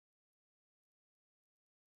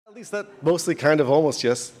At least that mostly kind of almost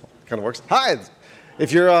yes kind of works. Hi,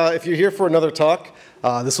 if you're here for another talk,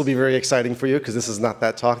 this will be very exciting for you because this is not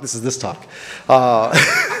that talk. This is this talk. We're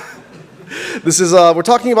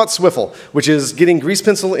talking about Swiffle, which is getting grease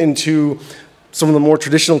pencil into some of the more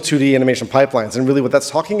traditional 2D animation pipelines. And really what that's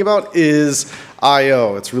talking about is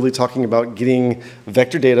I/O. It's really talking about getting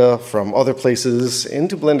vector data from other places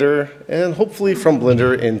into Blender and hopefully from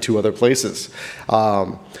Blender into other places.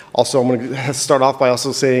 Also, I'm going to start off by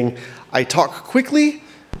also saying I talk quickly.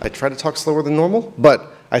 I try to talk slower than normal,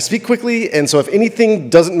 but I speak quickly, and so if anything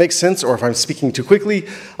doesn't make sense or if I'm speaking too quickly,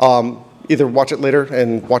 either watch it later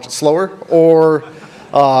and watch it slower, or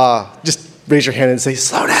just raise your hand and say,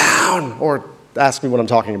 slow down, or ask me what I'm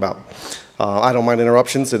talking about. I don't mind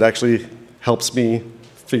interruptions. It actually helps me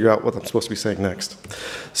figure out what I'm supposed to be saying next.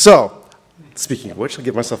 So, speaking of which, I'll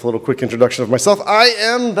give myself a little quick introduction of myself. I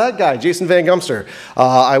am that guy, Jason Van Gumster.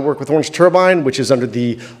 I work with Orange Turbine, which is under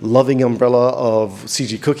the loving umbrella of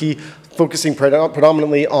CG Cookie, focusing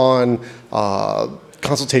predominantly on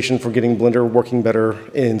consultation for getting Blender working better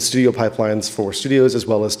in studio pipelines for studios as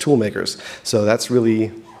well as tool makers. So that's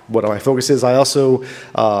really what my focus is. I also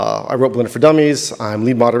I wrote Blender for Dummies. I'm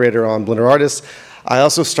lead moderator on Blender Artists. I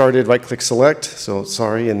also started Right Click Select, so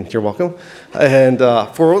sorry and you're welcome. And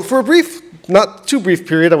for a brief, not too brief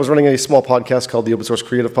period, I was running a small podcast called the Open Source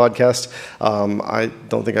Creative Podcast. I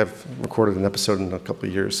don't think I've recorded an episode in a couple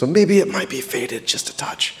of years, so maybe it might be faded just a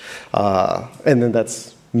touch. And then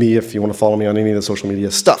that's me if you want to follow me on any of the social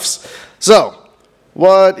media stuffs. So,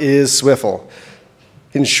 what is Swiffle?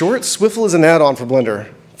 In short, Swiffle is an add-on for Blender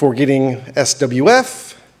for getting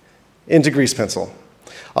SWF into grease pencil.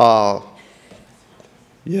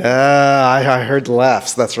 Yeah, I heard the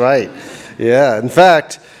laughs, that's right. Yeah, in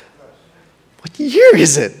fact, what year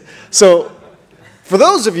is it? So, for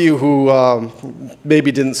those of you who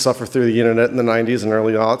maybe didn't suffer through the internet in the 90s and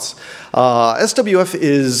early aughts, SWF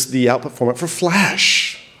is the output format for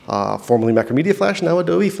Flash, formerly Macromedia Flash, now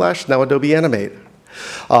Adobe Flash, now Adobe Animate.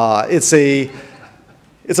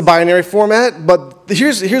 It's a binary format, but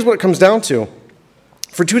here's what it comes down to.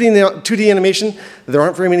 For 2D animation, there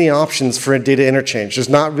aren't very many options for a data interchange. There's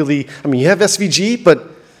not really, I mean, you have SVG, but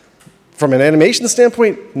from an animation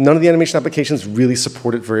standpoint, none of the animation applications really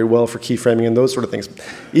support it very well for keyframing and those sort of things.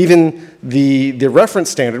 Even the reference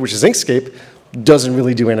standard, which is Inkscape, doesn't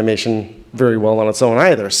really do animation very well on its own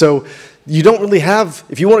either. So you don't really have,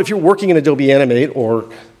 if you're working in Adobe Animate or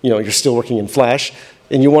you're still working in Flash,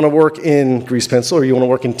 and you want to work in Grease Pencil or you want to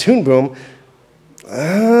work in Toon Boom,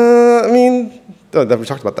 I mean, we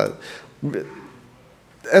talked about that.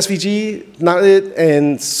 SVG, not it,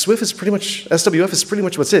 and SWF is pretty much, SWF is pretty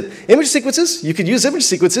much what's it. Image sequences, you could use image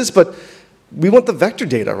sequences, but we want the vector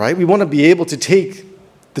data, right? We want to be able to take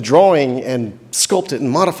the drawing and sculpt it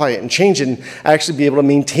and modify it and change it and actually be able to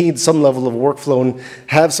maintain some level of workflow and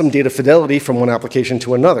have some data fidelity from one application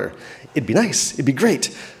to another. It'd be nice, it'd be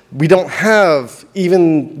great. We don't have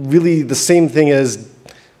even really the same thing as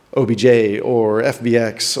OBJ or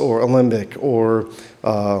FBX or Alembic or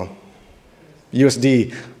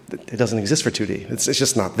USD. It doesn't exist for 2D. It's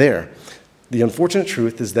just not there. The unfortunate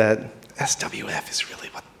truth is that SWF is really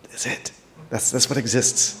what is it. That's what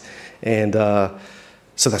exists. And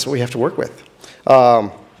so that's what we have to work with.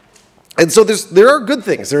 And so there are good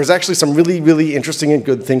things. There's actually some really, really interesting and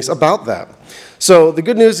good things about that. So the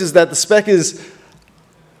good news is that the spec is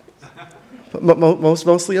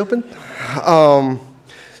mostly open.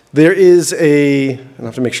 There is I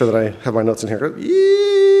have to make sure that I have my notes in here.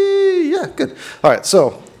 Yeah, good. All right,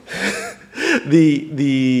 so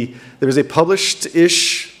there's a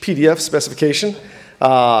published-ish PDF specification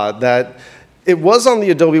that it was on the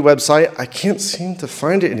Adobe website. I can't seem to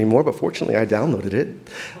find it anymore, but fortunately I downloaded it.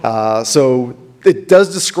 So it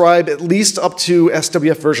does describe at least up to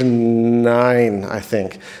SWF version 9, I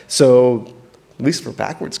think. So at least for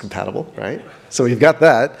backwards compatible, right? So we've got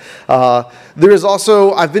that. There is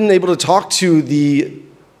also, I've been able to talk to the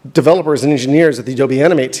developers and engineers at the Adobe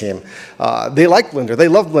Animate team. They like Blender, they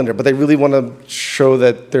love Blender, but they really want to show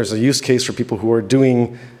that there's a use case for people who are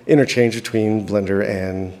doing interchange between Blender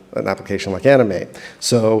and an application like Animate.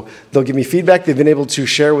 So they'll give me feedback. They've been able to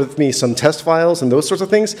share with me some test files and those sorts of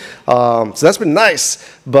things. So that's been nice,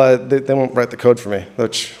 but they won't write the code for me,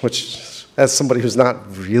 which as somebody who's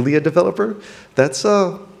not really a developer, that's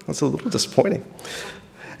a little disappointing.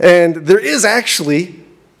 And there is actually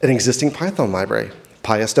an existing Python library,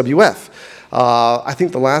 PySWF. I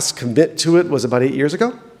think the last commit to it was about 8 years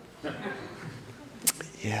ago.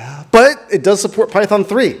 Yeah, but it does support Python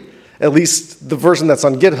 3, at least the version that's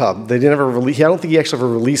on GitHub. They never released. I don't think he actually ever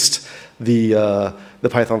released the the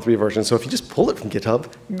Python 3 version. So if you just pull it from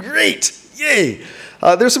GitHub, great, yay.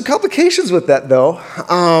 There's some complications with that, though.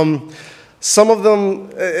 Some of them,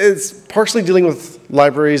 it's partially dealing with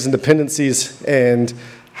libraries and dependencies and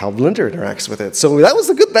how Blender interacts with it. So that was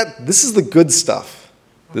the good, this is the good stuff.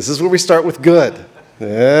 This is where we start with good.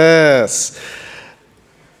 Yes.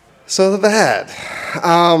 So that,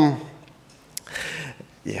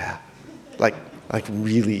 yeah, like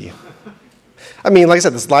really. I mean, like I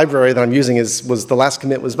said, this library that I'm using was the last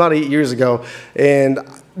commit was about 8 years ago, and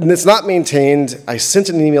it's not maintained. I sent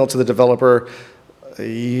an email to the developer a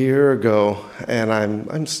year ago, and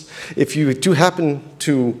if you do happen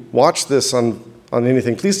to watch this on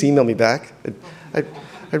anything, please email me back. I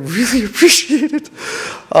really appreciate it.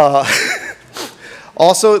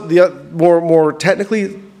 Also, the more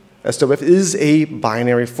technically, SWF is a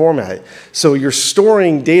binary format, so you're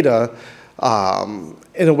storing data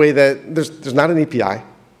in a way that there's not an API,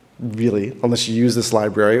 really, unless you use this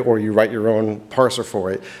library or you write your own parser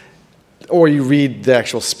for it, or you read the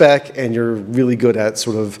actual spec and you're really good at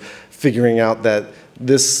sort of figuring out that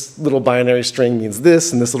this little binary string means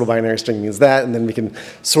this and this little binary string means that, and then we can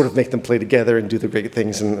sort of make them play together and do the great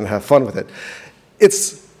things and have fun with it.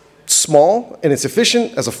 It's small and it's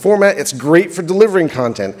efficient as a format. It's great for delivering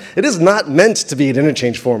content. It is not meant to be an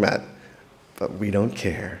interchange format, but we don't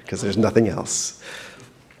care because there's nothing else.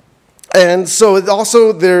 And so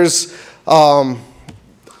there's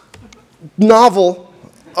novel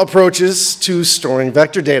approaches to storing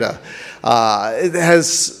vector data.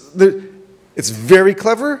 It's very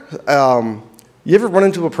clever. You ever run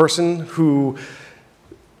into a person who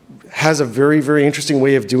has a very, very interesting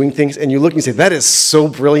way of doing things, and you look and you say, that is so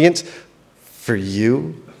brilliant for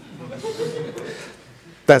you?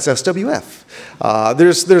 That's SWF.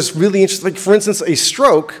 There's really interesting, like for instance, a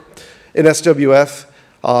stroke in SWF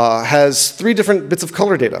has 3 different bits of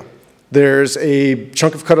color data. There's a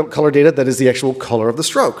chunk of color data that is the actual color of the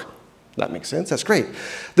stroke. That makes sense, that's great.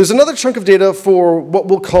 There's another chunk of data for what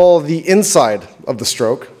we'll call the inside of the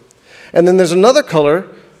stroke. And then there's another color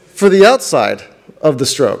for the outside of the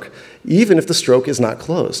stroke, even if the stroke is not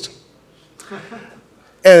closed.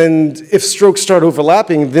 And if strokes start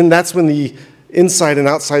overlapping, then that's when the inside and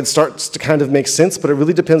outside starts to kind of make sense, but it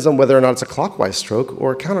really depends on whether or not it's a clockwise stroke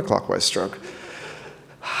or a counterclockwise stroke.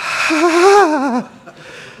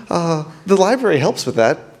 The library helps with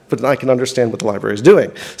that, but I can understand what the library is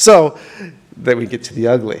doing. So then we get to the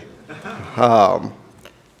ugly. And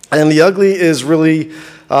the ugly is really,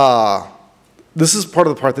 this is part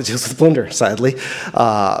of the part that deals with Blender, sadly.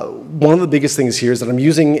 One of the biggest things here is that I'm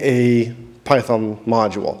using a Python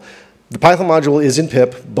module. The Python module is in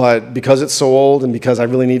pip, but because it's so old and because I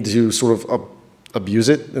really need to sort of abuse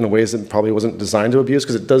it in ways that probably wasn't designed to abuse,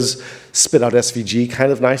 because it does spit out SVG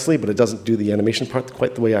kind of nicely, but it doesn't do the animation part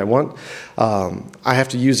quite the way I want. I have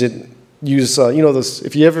to use you know, those,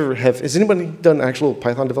 if you ever have, has anybody done actual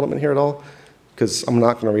Python development here at all? Because I'm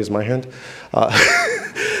not going to raise my hand.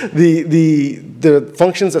 The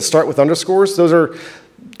functions that start with underscores,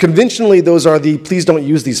 conventionally those are the please don't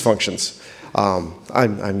use these functions.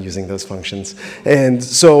 I'm using those functions. And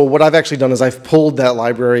so what I've actually done is I've pulled that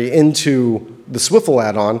library into the Swiffle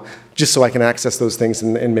add-on just so I can access those things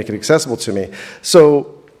and make it accessible to me.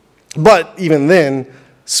 So, but even then,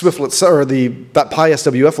 Swiffle itself, or that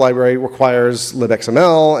PySWF library requires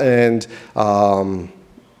libxml and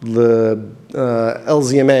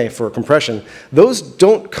LZMA for compression. Those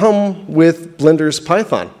don't come with Blender's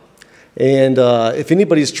Python. And if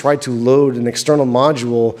anybody's tried to load an external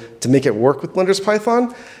module to make it work with Blender's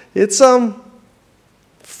Python, it's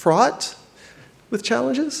fraught with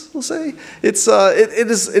challenges, we'll say. It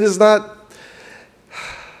is not.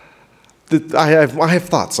 I have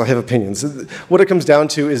thoughts, I have opinions. What it comes down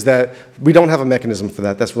to is that we don't have a mechanism for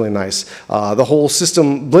that. That's really nice. The whole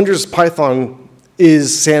system, Blender's Python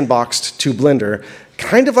is sandboxed to Blender,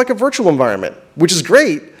 kind of like a virtual environment, which is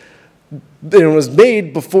great. It was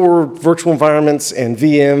made before virtual environments and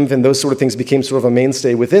VMs and those sort of things became sort of a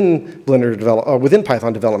mainstay within within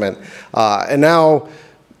Python development. And now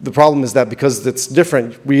the problem is that because it's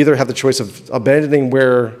different, we either have the choice of abandoning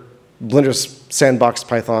where Blender's sandboxed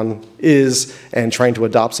Python is and trying to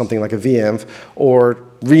adopt something like a VM, or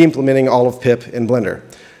re-implementing all of pip in Blender.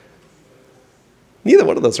 Neither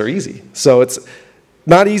one of those are easy. So it's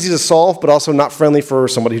not easy to solve, but also not friendly for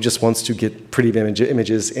somebody who just wants to get pretty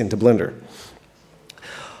images into Blender.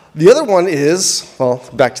 The other one is, well,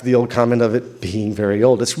 back to the old comment of it being very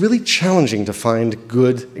old. It's really challenging to find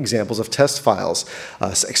good examples of test files,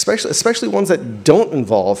 especially ones that don't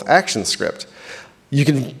involve ActionScript. You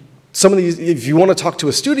can some of these, if you want to talk to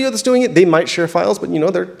a studio that's doing it, they might share files, but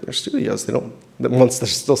they're studios. They don't, once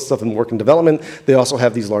there's still stuff in work and development, they also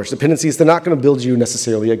have these large dependencies. They're not going to build you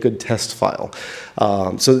necessarily a good test file.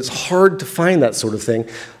 So it's hard to find that sort of thing.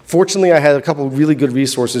 Fortunately, I had a couple of really good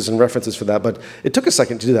resources and references for that, but it took a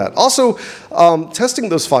second to do that. Also, testing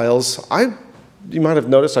those files, you might have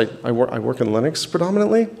noticed I work in Linux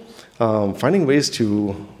predominantly. Finding ways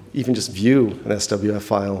to even just view an SWF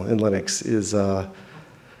file in Linux is,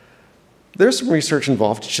 there's some research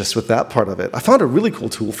involved just with that part of it. I found a really cool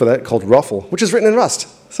tool for that called Ruffle, which is written in Rust.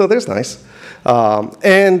 So there's nice.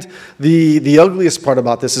 And the ugliest part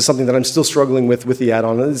about this is something that I'm still struggling with the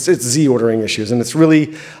add-on. It's Z ordering issues. And it's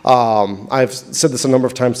really, I've said this a number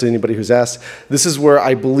of times to anybody who's asked, this is where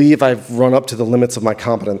I believe I've run up to the limits of my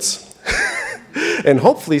competence. And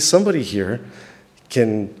hopefully somebody here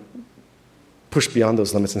can push beyond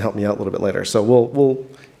those limits and help me out a little bit later. So we'll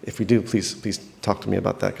if we do, please talk to me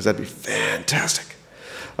about that, because that'd be fantastic.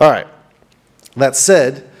 All right. That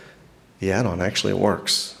said, the add-on actually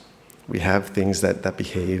works. We have things that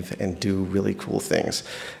behave and do really cool things.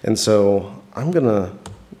 And so I'm going to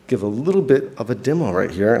give a little bit of a demo right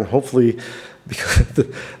here, and hopefully because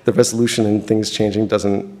the resolution and things changing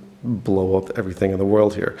doesn't blow up everything in the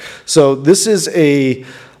world here. So this is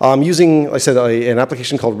I'm using, like I said, an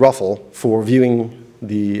application called Ruffle for viewing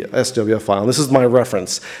the SWF file. And this is my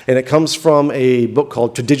reference. And it comes from a book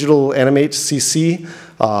called To Digital Animate CC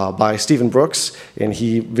by Stephen Brooks. And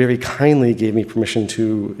he very kindly gave me permission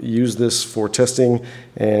to use this for testing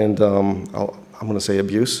and I'm going to say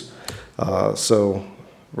abuse. So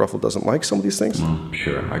Ruffle doesn't like some of these things.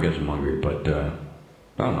 Sure, I guess I'm hungry, but I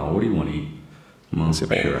don't know. What do you want to eat?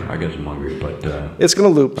 Sure, I guess I'm hungry, but it's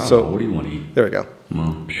going to loop. So what do you want to eat? There we go.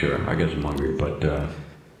 Sure, I guess I'm hungry, but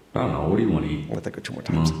I don't know. What do you want to eat? Let that go 2 more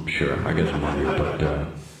times. Sure, I guess I'm hungry, but I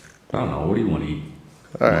don't know. What do you want to eat?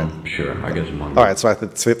 All right. Sure, I guess I'm hungry. All right, so I have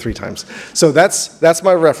to say it 3 times. So that's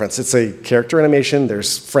my reference. It's a character animation.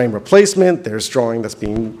 There's frame replacement. There's drawing that's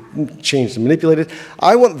being changed and manipulated.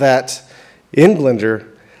 I want that in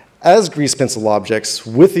Blender as grease pencil objects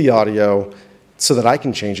with the audio so that I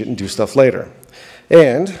can change it and do stuff later.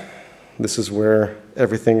 And this is where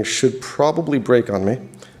everything should probably break on me.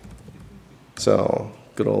 So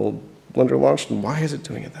good old Blender launched, and why is it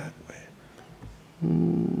doing it that way?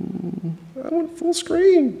 I want full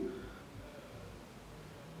screen.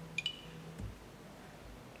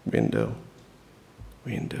 Window,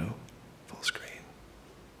 full screen.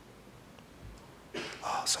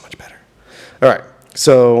 Oh, so much better. All right,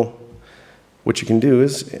 so what you can do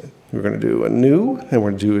is we're going to do a new, and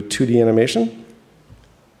we're going to do a 2D animation.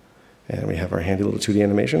 And we have our handy little 2D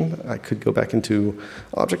animation. I could go back into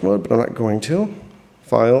object mode, but I'm not going to.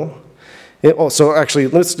 File. So actually,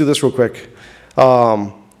 let's do this real quick.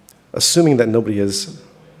 Assuming that nobody has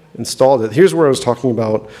installed it, here's where I was talking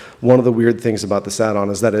about one of the weird things about this add-on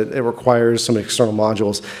is that it requires some external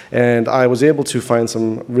modules. And I was able to find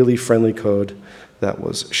some really friendly code that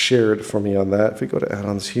was shared for me on that. If we go to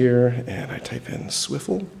add-ons here, and I type in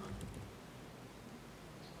Swiffle.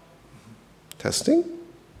 Testing.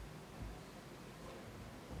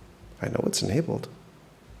 I know it's enabled.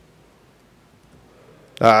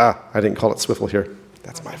 I didn't call it Swiffle here.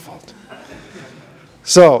 That's my fault.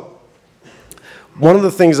 So one of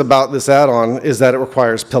the things about this add-on is that it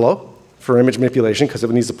requires Pillow for image manipulation because it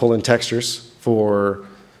needs to pull in textures for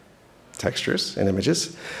textures and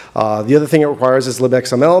images. The other thing it requires is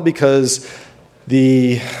libxml because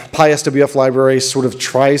the PySWF library sort of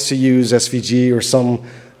tries to use SVG or some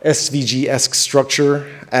SVG-esque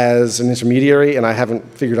structure as an intermediary, and I haven't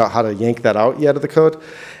figured out how to yank that out yet of the code.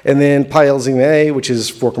 And then PyLZMA, which is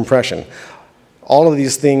for compression. All of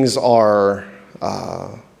these things are,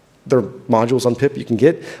 they're modules on pip you can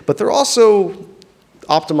get, but they're also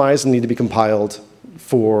optimized and need to be compiled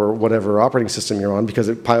for whatever operating system you're on because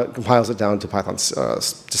it compiles it down to Python, to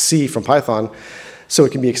C from Python, so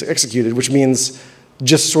it can be executed, which means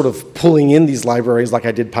just sort of pulling in these libraries like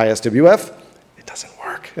I did PySWF, it doesn't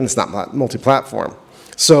work, and it's not multi-platform.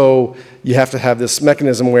 So you have to have this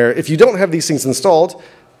mechanism where if you don't have these things installed,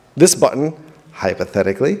 this button,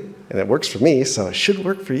 hypothetically, and it works for me, so it should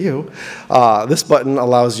work for you, this button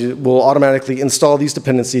will automatically install these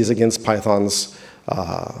dependencies against Python's,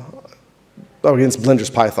 against Blender's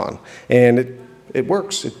Python. And it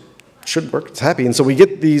works, it should work, it's happy. And so we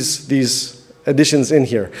get these additions in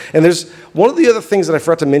here. And there's one of the other things that I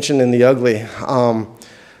forgot to mention in the ugly.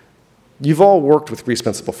 You've all worked with grease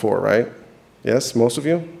pencil before, right? Yes, most of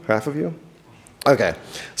you? Half of you? Okay.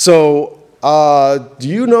 So do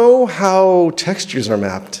you know how textures are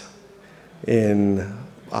mapped in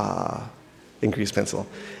in Grease Pencil.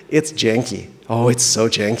 It's janky. Oh, it's so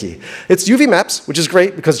janky. It's UV maps, which is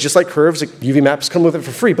great because just like curves, UV maps come with it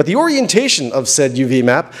for free. But the orientation of said UV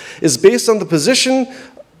map is based on the position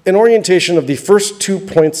and orientation of the first 2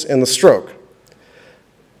 points in the stroke,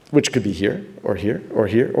 which could be here, or here, or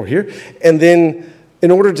here, or here. And then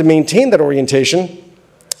in order to maintain that orientation,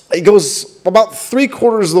 it goes about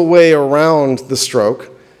 3/4 of the way around the stroke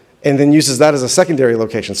and then uses that as a secondary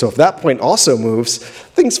location. So if that point also moves,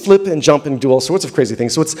 things flip and jump and do all sorts of crazy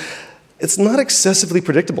things. So it's not excessively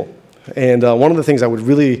predictable. And one of the things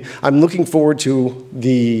I'm looking forward to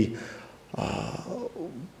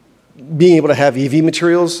being able to have EV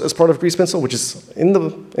materials as part of Grease Pencil, which is in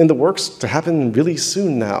the works to happen really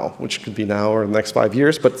soon now, which could be now or in the next 5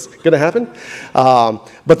 years, but it's going to happen.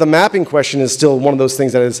 But the mapping question is still one of those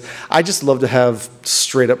things that is, I just love to have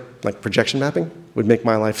straight up like projection mapping. Would make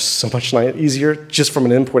my life so much easier just from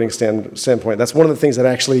an importing standpoint. That's one of the things that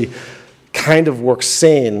actually kind of works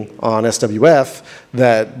sane on SWF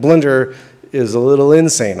that Blender is a little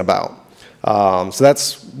insane about. So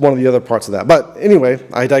that's one of the other parts of that. But anyway,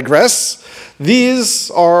 I digress.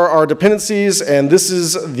 These are our dependencies, and this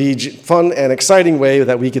is the fun and exciting way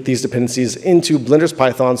that we get these dependencies into Blender's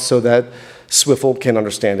Python so that Swiffle can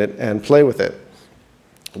understand it and play with it.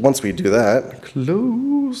 Once we do that,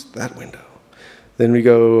 close that window. Then we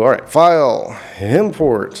go, all right, file,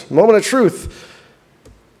 import, moment of truth.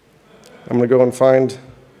 I'm going to go and find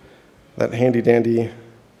that handy dandy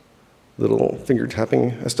little finger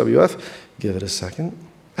tapping SWF. Give it a second.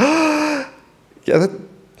 Yeah,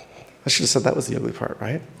 I should have said that was the ugly part,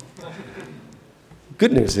 right?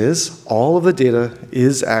 Good news is all of the data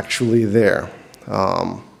is actually there.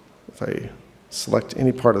 If I select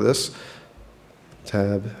any part of this,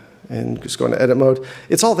 tab, and just go into edit mode,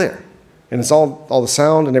 it's all there. And it's all the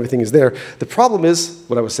sound and everything is there. The problem is,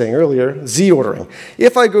 what I was saying earlier, Z ordering.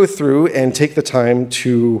 If I go through and take the time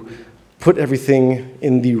to put everything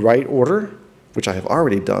in the right order, which I have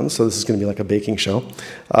already done, so this is going to be like a baking show,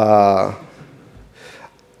 I'm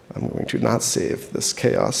going to not save this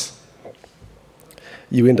chaos.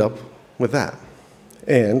 You end up with that.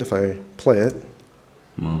 And if I play it.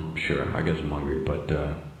 Well, sure, I guess I'm hungry, but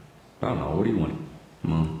I don't know, what do you want?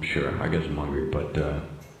 Well, sure, I guess I'm hungry, but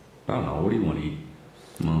I don't know, what do you want to eat?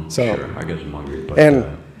 Well, sure, I guess I'm hungry, but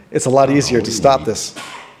it's a lot easier to stop this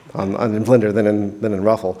in Blender than in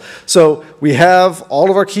Ruffle. So we have all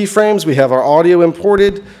of our keyframes, we have our audio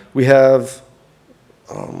imported, we have,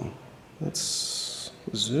 let's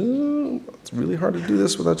zoom. It's really hard to do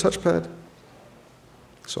this without a touchpad,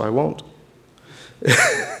 so I won't.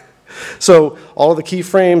 So all of the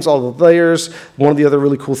keyframes, all the layers. One of the other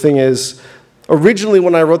really cool thing is, originally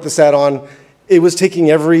when I wrote this add-on, it was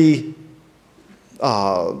taking every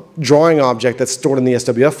drawing object that's stored in the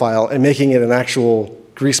SWF file and making it an actual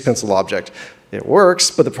Grease Pencil object. It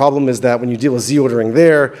works, but the problem is that when you deal with Z ordering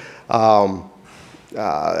there,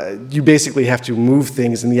 you basically have to move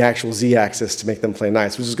things in the actual Z axis to make them play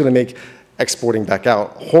nice, which is going to make exporting back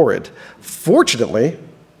out horrid. Fortunately,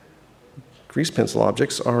 Grease Pencil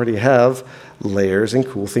objects already have layers and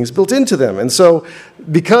cool things built into them. And so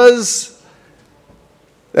because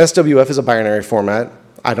SWF is a binary format,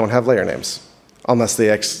 I don't have layer names unless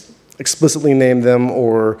they explicitly name them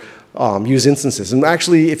or use instances. And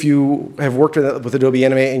actually, if you have worked with Adobe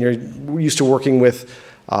Animate and you're used to working with,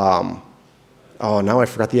 oh, now I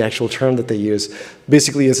forgot the actual term that they use.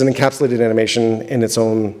 Basically, it's an encapsulated animation in its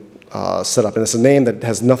own setup, and it's a name that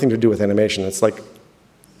has nothing to do with animation. It's like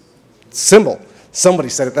symbol. Somebody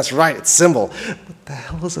said it, that's right, it's symbol. What the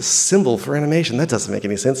hell is a symbol for animation? That doesn't make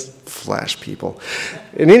any sense. Flash people.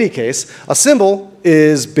 In any case, a symbol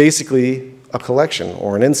is basically a collection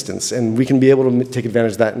or an instance, and we can be able to take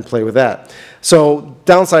advantage of that and play with that. So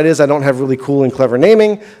downside is I don't have really cool and clever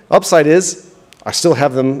naming. Upside is I still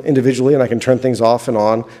have them individually, and I can turn things off and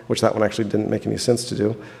on, which that one actually didn't make any sense to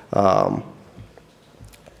do.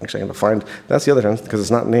 Actually, I'm going to find, that's the other one, because it's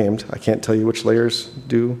not named. I can't tell you which layers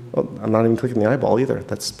do. Oh, I'm not even clicking the eyeball either.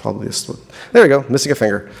 That's probably a split. There we go, missing a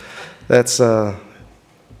finger. That's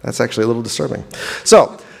actually a little disturbing.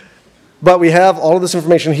 So, but we have all of this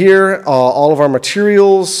information here. All of our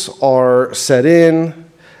materials are set in.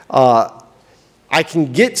 I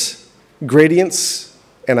can get gradients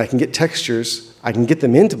and I can get textures. I can get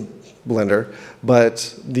them into Blender,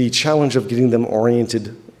 but the challenge of getting them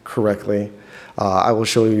oriented correctly, I will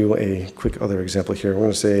show you a quick other example here. I'm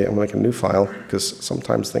going to say I'm going to make a new file because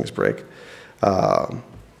sometimes things break. Don't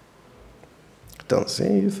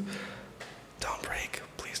save. Don't break.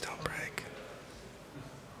 Please don't break.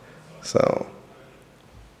 So,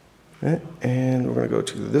 and we're going to go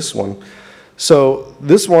to this one. So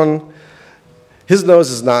this one his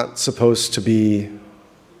nose is not supposed to be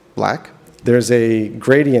black. There's a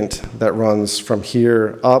gradient that runs from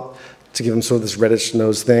here up to give him sort of this reddish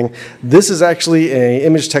nose thing. This is actually an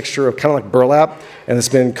image texture of kind of like burlap, and it's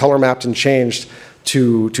been color mapped and changed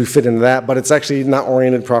to fit into that, but it's actually not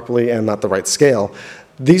oriented properly and not the right scale.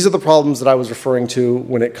 These are the problems that I was referring to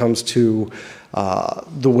when it comes to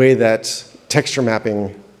the way that texture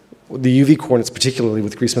mapping, the UV coordinates particularly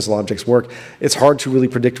with grease pencil objects work. It's hard to really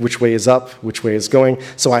predict which way is up, which way is going.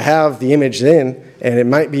 So I have the image in, and it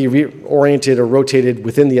might be reoriented or rotated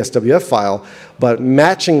within the SWF file, but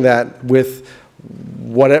matching that with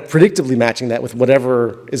predictably matching that with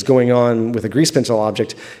whatever is going on with a grease pencil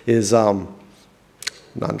object is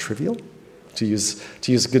non-trivial, to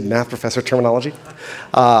use good math professor terminology.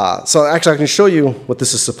 So actually I can show you what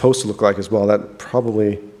this is supposed to look like as well. That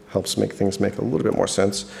probably helps make things make a little bit more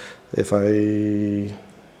sense. If I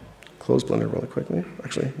close Blender really quickly.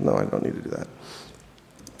 Actually, no, I don't need to do that.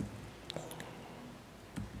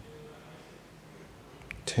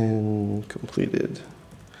 10 completed.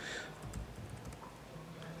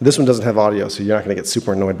 This one doesn't have audio, so you're not going to get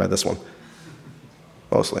super annoyed by this one,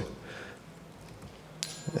 mostly.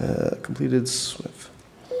 Completed Swift.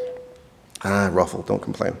 Ruffle, don't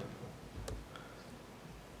complain.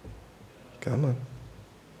 Come on.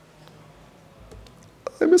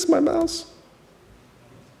 I miss my mouse.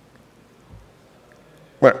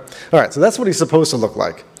 All right, so that's what he's supposed to look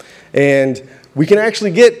like. And we can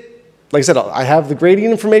actually get, like I said, I have the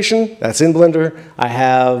gradient information, that's in Blender. I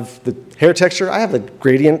have the hair texture, I have the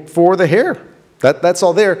gradient for the hair. That's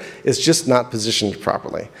all there. It's just not positioned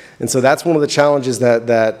properly. And so that's one of the challenges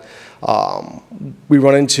that we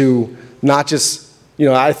run into, not just,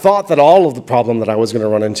 I thought that all of the problem that I was going to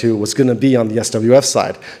run into was going to be on the SWF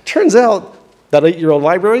side. Turns out that 8-year-old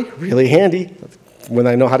library, really handy when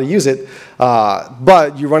I know how to use it,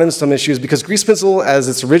 but you run into some issues because grease pencil, as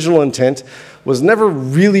its original intent, was never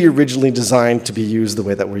really originally designed to be used the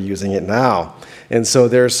way that we're using it now. And so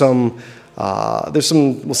there's some,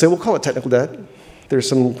 we'll call it technical debt. There's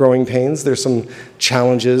some growing pains. There's some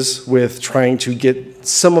challenges with trying to get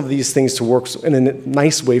some of these things to work in a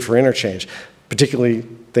nice way for interchange, particularly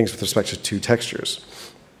things with respect to textures.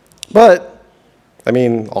 But, I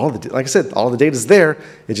mean, like I said, all of the data is there.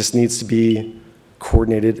 It just needs to be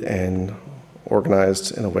coordinated and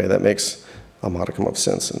organized in a way that makes a modicum of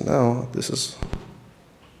sense. And now this is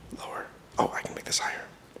lower. Oh, I can make this higher.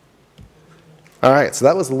 All right, so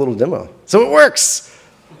that was a little demo. So it works,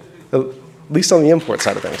 at least on the import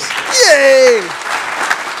side of things. Yay!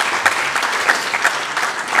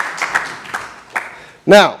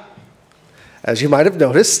 Now, as you might have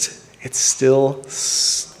noticed, it's still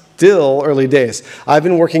early days. I've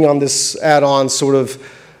been working on this add-on sort of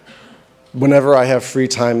whenever I have free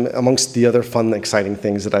time amongst the other fun, exciting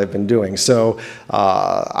things that I've been doing. So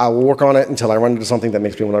I will work on it until I run into something that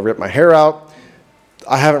makes me want to rip my hair out.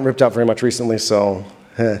 I haven't ripped out very much recently, so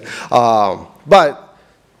but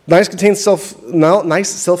nice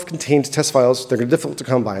self-contained test files, they're difficult to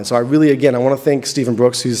come by. And so I want to thank Stephen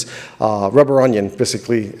Brooks, who's Rubber Onion,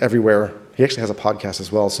 basically everywhere. He actually has a podcast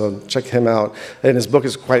as well, so check him out. And his book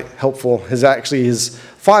is quite helpful. His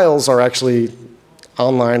files are actually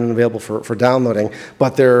online and available for downloading,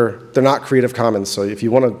 but they're not Creative Commons, so if you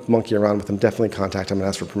want to monkey around with them, definitely contact him and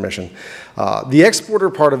ask for permission. The exporter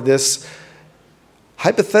part of this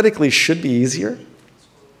hypothetically should be easier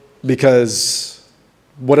because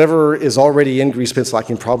whatever is already in grease pencil I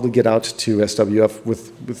can probably get out to SWF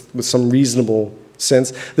with some reasonable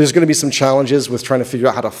sense. There's going to be some challenges with trying to figure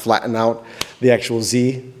out how to flatten out the actual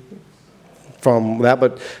Z from that,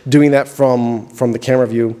 but doing that from the camera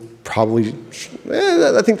view probably,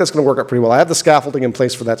 I think that's going to work out pretty well. I have the scaffolding in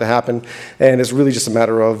place for that to happen, and it's really just a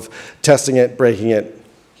matter of testing it, breaking it,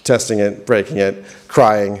 testing it, breaking it,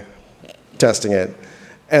 crying, testing it,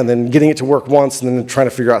 and then getting it to work once, and then trying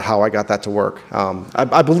to figure out how I got that to work.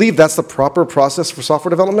 I believe that's the proper process for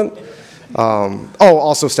software development.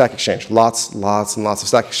 Also Stack Exchange. Lots and lots of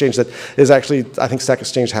Stack Exchange. That is actually, I think Stack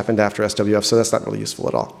Exchange happened after SWF, so that's not really useful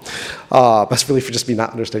at all. That's really for just me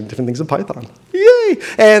not understanding different things in Python. Yay!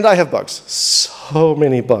 And I have bugs. So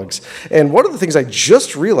many bugs. And one of the things I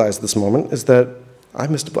just realized this moment is that I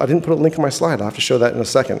didn't put a link in my slide. I'll have to show that in a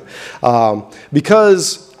second.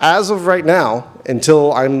 Because as of right now,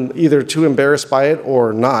 until I'm either too embarrassed by it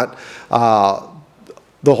or not,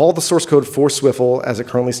 all the source code for Swiffle, as it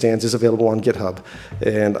currently stands, is available on GitHub.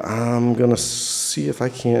 And I'm going to see if I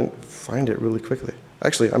can't find it really quickly.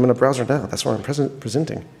 Actually, I'm in a browser now. That's where I'm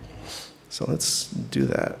presenting. So let's do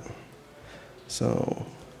that. So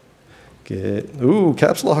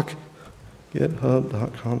caps lock,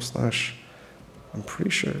 github.com/, I'm pretty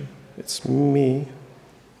sure It's me.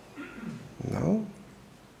 No?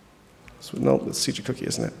 No, it's CG Cookie,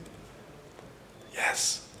 isn't it?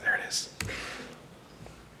 Yes, there it is.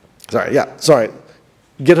 Sorry, yeah, sorry.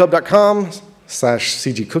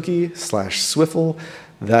 GitHub.com/cgcookie/Swiffle.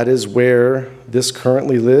 That is where this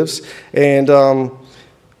currently lives. And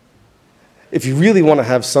if you really want to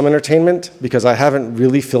have some entertainment, because I haven't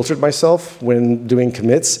really filtered myself when doing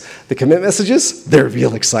commits, the commit messages, they're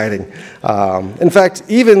real exciting. In fact,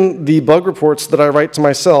 even the bug reports that I write to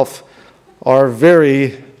myself are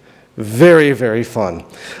very, very, very fun.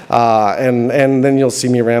 And then you'll see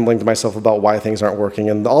me rambling to myself about why things aren't working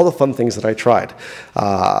and all the fun things that I tried.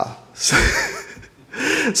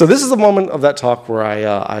 So this is the moment of that talk where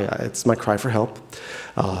it's my cry for help.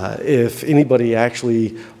 If anybody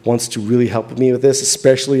actually wants to really help me with this,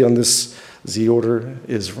 especially on this Z order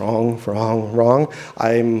is wrong,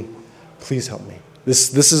 please help me.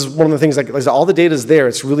 This is one of the things, like all the data is there.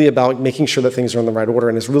 It's really about making sure that things are in the right order.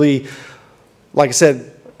 And it's really, like I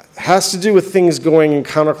said, has to do with things going in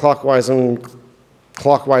counterclockwise and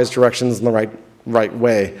clockwise directions in the right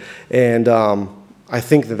way. And I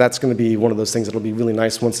think that that's going to be one of those things that'll be really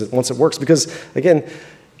nice once it works. Because again,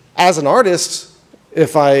 as an artist,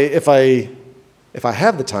 if I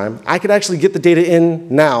have the time, I could actually get the data in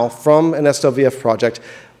now from an SWF project,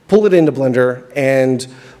 pull it into Blender, and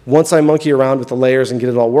once I monkey around with the layers and get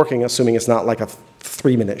it all working, assuming it's not like a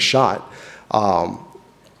 3-minute shot,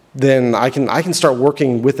 then I can start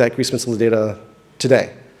working with that grease pencil data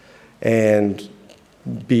today and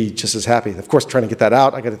be just as happy. Of course, trying to get that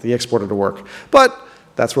out, I got to get the exporter to work. But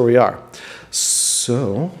that's where we are.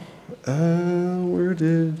 So, where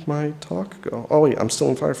did my talk go? Oh, yeah, I'm still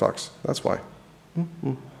in Firefox. That's why.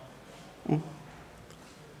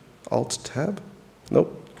 Alt-tab?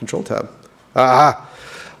 Nope, Control-tab. Ah,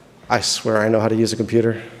 I swear I know how to use a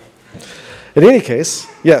computer. In any case,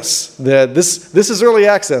 yes, this is early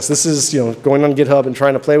access. This is going on GitHub and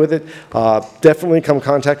trying to play with it. Definitely come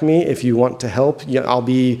contact me if you want to help. I'll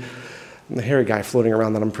be the hairy guy floating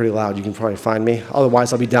around that I'm pretty loud. You can probably find me.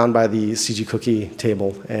 Otherwise, I'll be down by the CG Cookie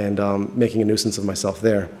table and making a nuisance of myself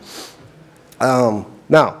there. Now,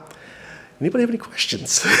 anybody have any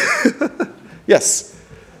questions? Yes.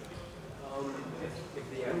 If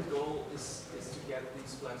the end goal is to get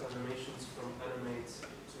these flat animations from Animate to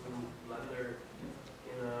Blender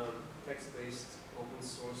in a text-based open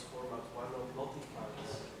source format, why not Lottie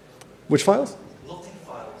files? Which files? Lottie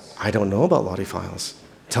files. I don't know about Lottie files.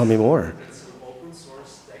 Tell me more. It's an open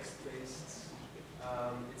source text-based.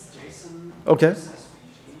 It's JSON. Okay. It's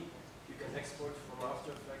SVG. You can export from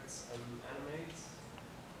After Effects and Animate.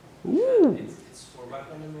 Ooh. It's for web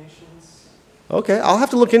animations. Okay, I'll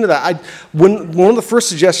have to look into that. One of the first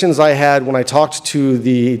suggestions I had when I talked to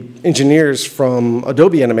the engineers from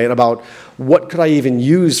Adobe Animate about what could I even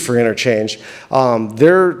use for interchange,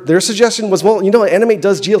 their suggestion was, well, Animate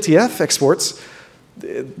does GLTF exports.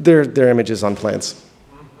 Their images on planes.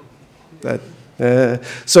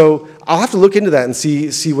 So I'll have to look into that and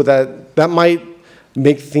see what that might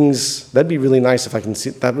make things. That'd be really nice if I can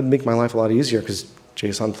see. That would make my life a lot easier because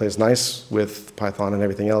JSON plays nice with Python and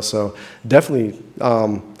everything else. So definitely,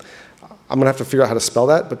 I'm gonna have to figure out how to spell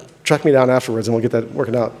that. But track me down afterwards, and we'll get that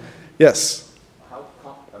working out. Yes. Are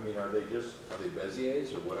they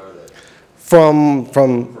Beziers or what are they? From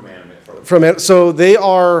Animate. So they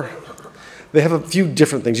are. They have a few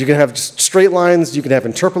different things. You can have just straight lines, you can have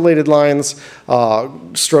interpolated lines,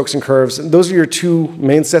 strokes and curves. And those are your two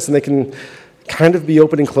main sets, and they can kind of be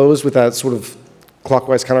open and closed with that sort of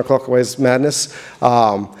clockwise, counterclockwise madness.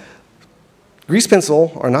 Grease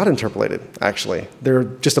pencil are not interpolated, actually. They're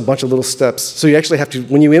just a bunch of little steps. So you actually have to,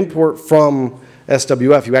 when you import from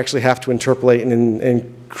SWF, you actually have to interpolate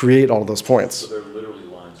and create all of those points. So they're literally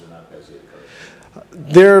lines, they're not Bezier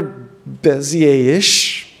curves? They're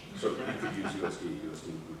Bezier-ish. So you could use USD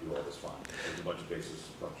would do all this fine. There's a bunch of basis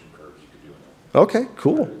function curves you could do in there. Okay,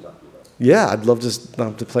 cool. Yeah, I'd love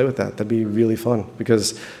to play with that. That'd be really fun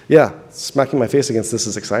because, yeah, smacking my face against this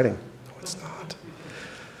is exciting. No, it's not.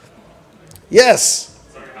 Yes.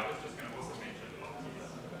 Sorry, I was just going to also mention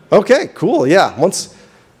Lottie. Okay, cool. Yeah, once.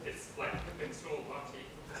 It's like you can install Lottie.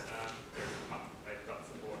 They've got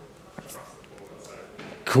support across the board, so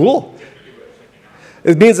Cool. definitely worth checking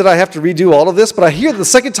out. It means that I have to redo all of this, but I hear the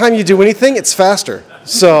second time you do anything, it's faster.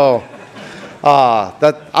 So.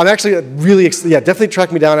 That I'm actually really, definitely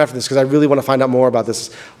track me down after this because I really want to find out more about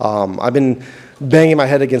this. I've been banging my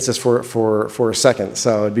head against this for a second,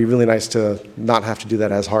 so it'd be really nice to not have to do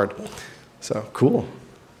that as hard. So cool.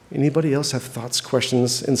 Anybody else have thoughts,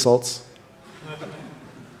 questions, insults?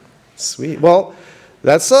 Sweet. Well,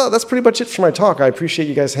 that's pretty much it for my talk. I appreciate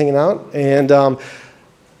you guys hanging out, and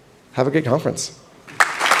have a great conference.